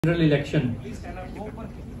General election,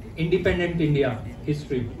 independent India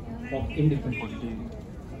history of independence.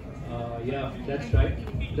 Yeah, that's right.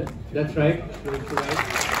 That's right. That's right.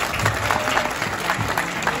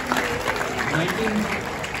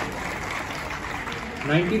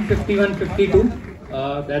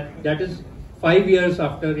 1951-52. That is 5 years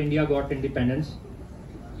after India got independence.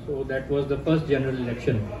 So that was the first general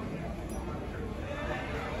election.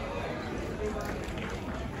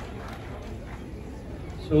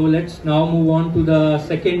 So let's now move on to the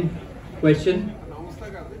second question.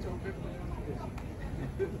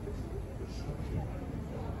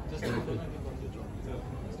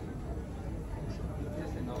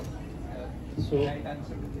 So,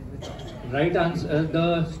 right answer,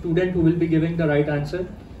 the student who will be giving the right answer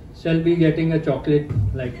shall be getting a chocolate,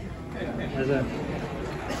 like as a.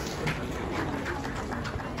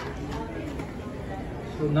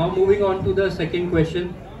 So now moving on to the second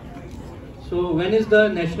question. So when is the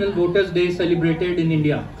National Voters Day celebrated in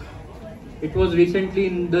India? It was recently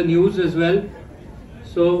in the news as well.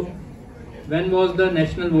 So when was the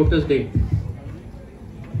National Voters Day?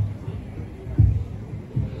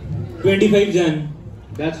 25 Jan.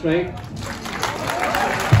 That's right.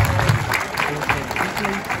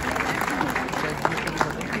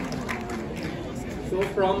 So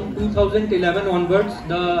from 2011 onwards,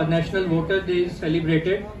 the National Voters Day is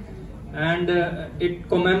celebrated. And it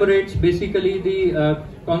commemorates basically the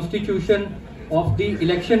constitution of the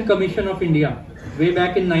Election Commission of India way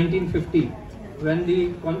back in 1950 when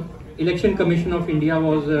the Election Commission of India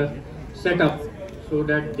was set up, so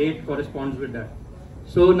that date corresponds with that.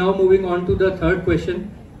 So now moving on to the third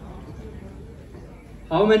question.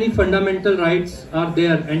 How many fundamental rights are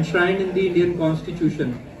there enshrined in the Indian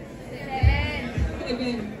Constitution?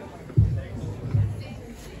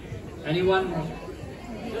 Anyone?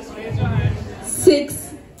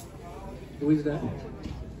 6. Who is that?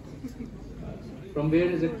 From where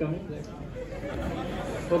is it coming?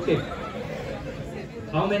 Okay.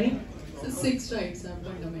 How many? So 6 rights are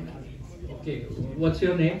fundamental. Okay. What's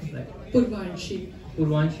your name? Purvanshi.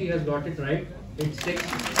 Purvanshi has got it right. It's 6.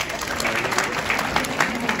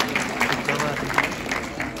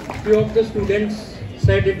 Few of the students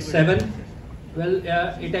said it's 7. Well,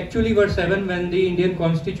 it actually was 7 when the Indian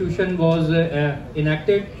Constitution was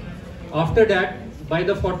enacted. After that, by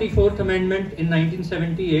the 44th Amendment in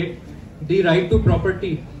 1978, the right to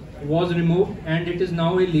property was removed and it is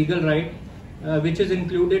now a legal right, which is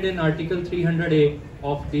included in Article 300A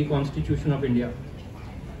of the Constitution of India.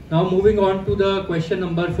 Now moving on to the question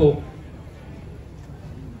number 4.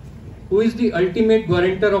 Who is the ultimate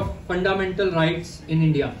guarantor of fundamental rights in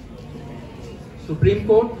India? Supreme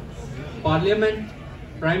Court, Parliament,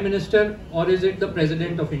 Prime Minister, or is it the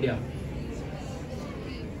President of India?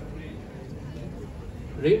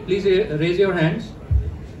 Please raise your hands.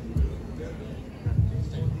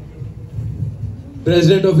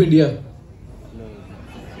 President of India.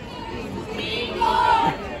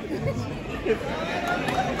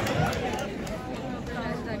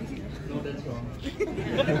 No, that's wrong.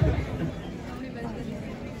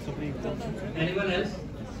 Anyone else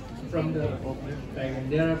from the time?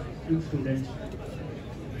 There are few students.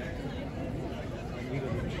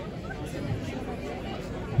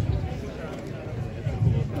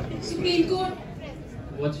 Supreme Court.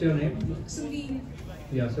 What's your name? Samreen.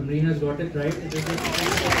 Yeah, Samreen has got it right. It is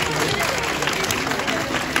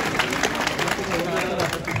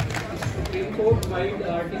Supreme Court, by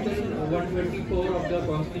Article 124 of the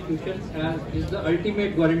Constitution, is the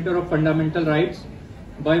ultimate guarantor of fundamental rights,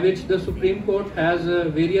 by which the Supreme Court has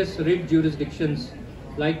various writ jurisdictions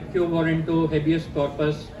like quo warranto, habeas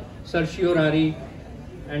corpus, certiorari,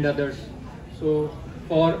 and others. So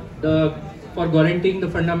for guaranteeing the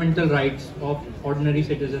fundamental rights of ordinary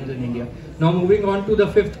citizens in India. Now moving on to the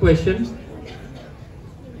fifth question.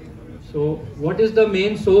 So what is the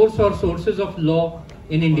main source or sources of law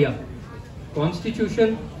in India?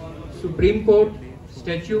 Constitution, Supreme Court,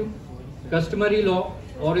 statute, customary law,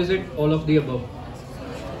 or is it all of the above?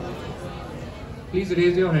 Please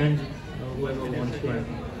raise your hand, whoever wants to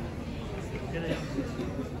answer.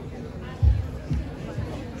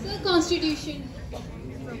 So Constitution.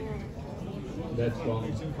 That's wrong.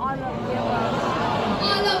 All of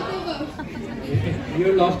the above.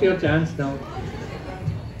 You lost your chance now.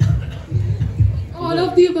 All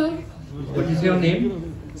of the above. What is your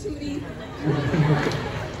name? Samreen.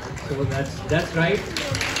 So that's right.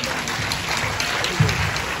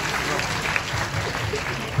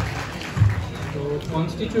 So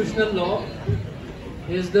constitutional law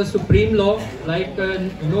is the supreme law, like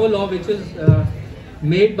no law which is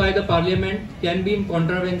made by the Parliament can be in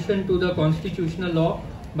contravention to the constitutional law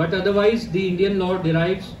But otherwise, the Indian law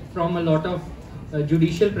derives from a lot of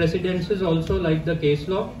judicial precedences also, like the case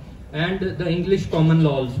law and the English common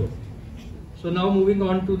law also. So now moving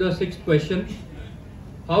on to the sixth question.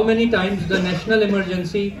 How many times the national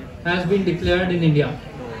emergency has been declared in India?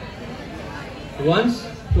 Once,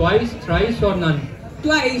 twice, thrice or none?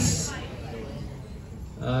 Twice.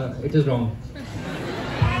 It is wrong.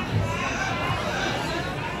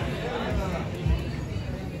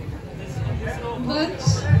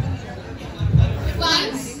 Once.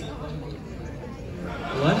 Once.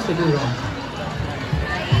 Once, it is wrong.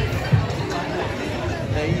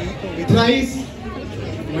 Thrice.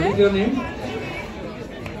 What is your name?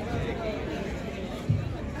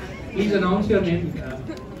 Please announce your name.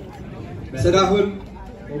 Sir Rahul.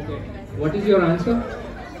 Okay. What is your answer?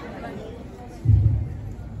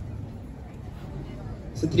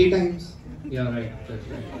 So 3 times. Yeah, right. That's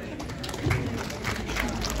right.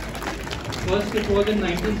 First, it was in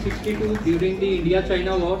 1962 during the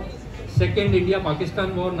India-China War. Second,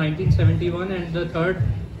 India-Pakistan War 1971, and the third,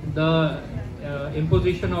 the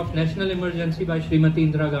imposition of national emergency by Srimati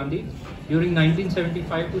Indira Gandhi during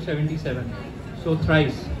 1975 to 77. So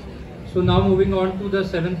thrice. So now moving on to the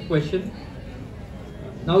seventh question.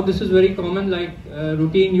 Now this is very common, like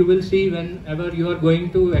routine you will see whenever you are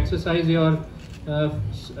going to exercise your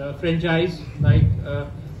franchise, like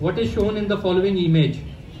what is shown in the following image.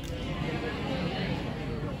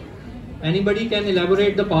 Anybody can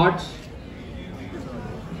elaborate the parts?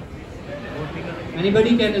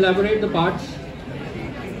 Anybody can elaborate the parts?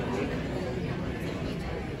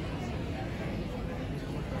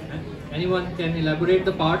 Anyone can elaborate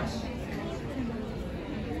the parts?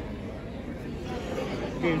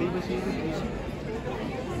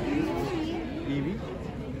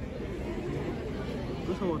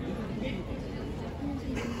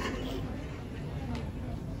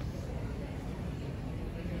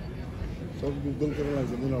 सब Google करने लग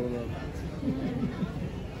जाते नालों नाल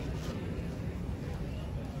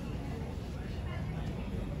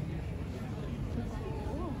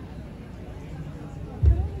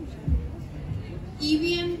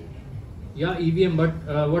EVM. Yeah, EVM, but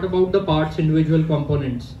what about the parts, individual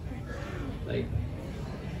components? Like,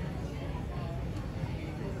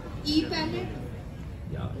 E-pallet.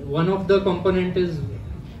 yeah, one of the component is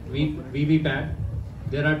VVPAT.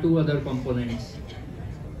 There are two other components.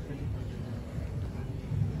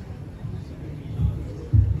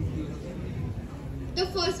 The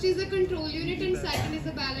first is a control unit and second is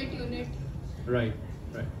a ballot unit. Right,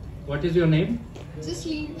 right. What is your name? Just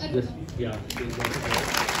lean. Yes, yeah. She got it right.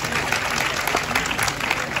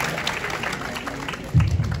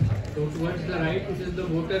 So towards the right, it is the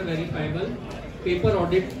voter verifiable paper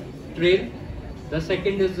audit trail. The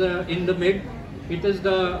second is in the mid. It is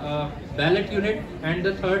the ballot unit, and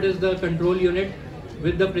the third is the control unit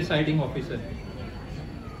with the presiding officer.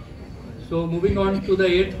 So moving on to the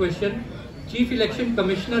eighth question. Chief Election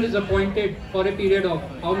Commissioner is appointed for a period of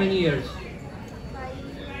how many years?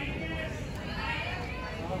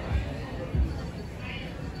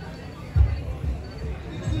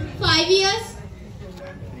 5 years.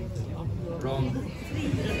 Wrong.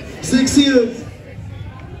 6 years.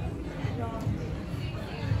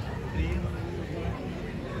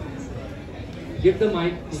 Give the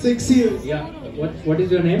mic. 6 years. Yeah. What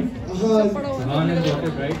is your name? Ahan. Has got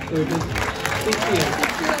it right. So it is 6 years.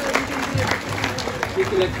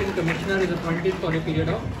 Chief Election Commissioner is appointed for a period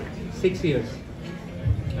of 6 years.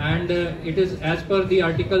 And it is as per the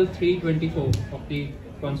Article 324 of the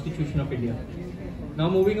Constitution of India. Now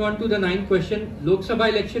moving on to the ninth question. Lok Sabha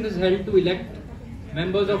election is held to elect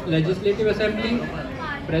members of Legislative Assembly,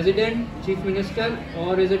 President, Chief Minister,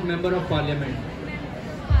 or is it Member of Parliament?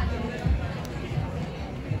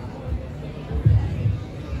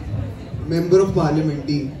 Member of Parliament.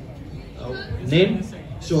 D. Name?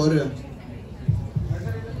 Shaurya.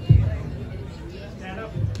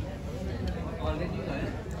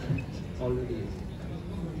 Already.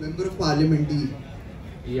 Member of Parliament. D.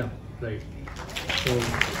 Yeah, right. So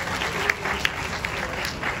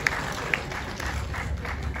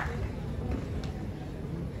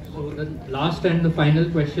the last and the final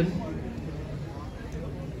question.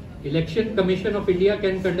 Election Commission of India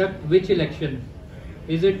can conduct which election?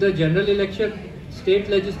 Is it the general election, state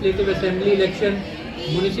legislative assembly election,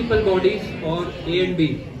 municipal bodies, or A and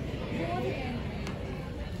B?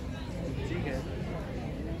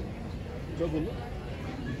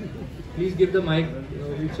 Please give the mic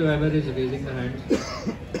whosoever is raising the hands.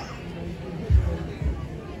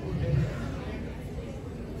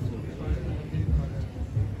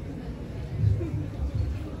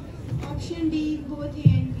 Option D, both A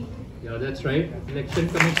and B. Yeah, that's right. Election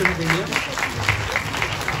Commission of India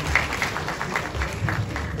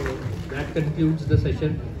that concludes the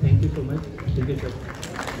session. Thank you so much. Thank you, sir.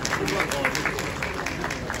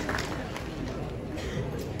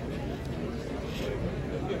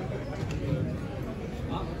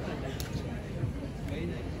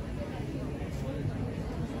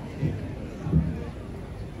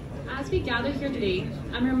 As we gather here today,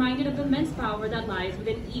 I'm reminded of the immense power that lies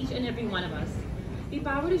within each and every one of us. The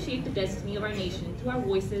power to shape the destiny of our nation through our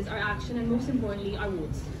voices, our action, and most importantly, our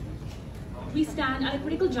votes. We stand at a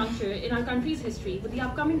critical juncture in our country's history with the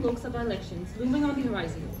upcoming Lok Sabha elections looming on the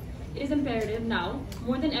horizon. It is imperative now,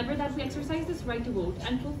 more than ever, that we exercise this right to vote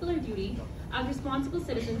and fulfill our duty as responsible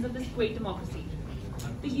citizens of this great democracy.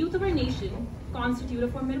 The youth of our nation constitute a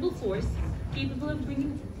formidable force capable of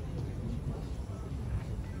bringing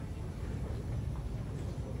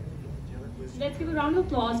Let's give a round of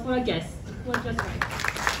applause for our guests who have just arrived.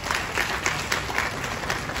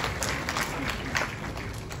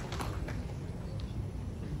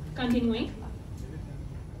 Continuing,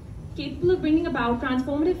 capable of bringing about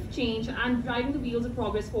transformative change and driving the wheels of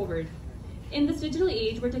progress forward. In this digital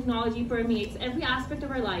age where technology permeates every aspect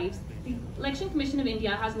of our lives, the Election Commission of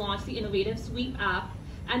India has launched the innovative Sweep app,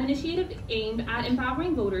 an initiative aimed at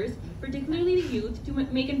empowering voters, particularly the youth, to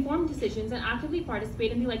make informed decisions and actively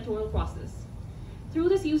participate in the electoral process. Through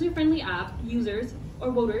this user-friendly app, users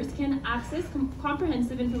or voters can access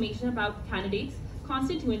comprehensive information about candidates,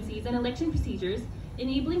 constituencies, and election procedures,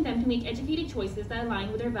 enabling them to make educated choices that align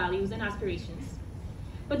with their values and aspirations.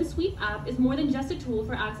 But the Sweep app is more than just a tool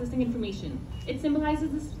for accessing information. It symbolizes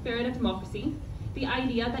the spirit of democracy, the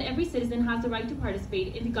idea that every citizen has the right to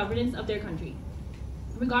participate in the governance of their country,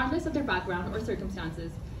 regardless of their background or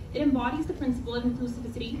circumstances. It embodies the principle of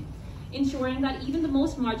inclusivity, ensuring that even the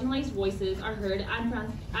most marginalized voices are heard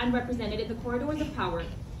and represented in the corridors of power.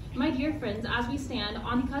 My dear friends, as we stand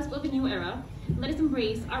on the cusp of a new era, let us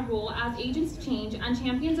embrace our role as agents of change and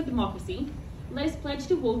champions of democracy. Let us pledge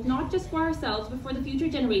to vote not just for ourselves, but for the future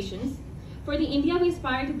generations, for the India we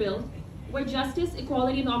aspire to build, where justice,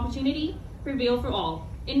 equality, and opportunity prevail for all.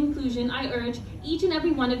 In conclusion, I urge each and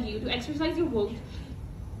every one of you to exercise your vote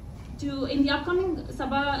in the upcoming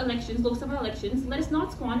Sabha elections, Lok Sabha elections. Let us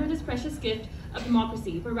not squander this precious gift of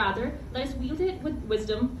democracy, but rather let us wield it with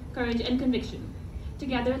wisdom, courage, and conviction.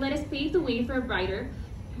 Together, let us pave the way for a brighter,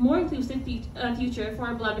 more inclusive future for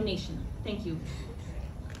our beloved nation. Thank you.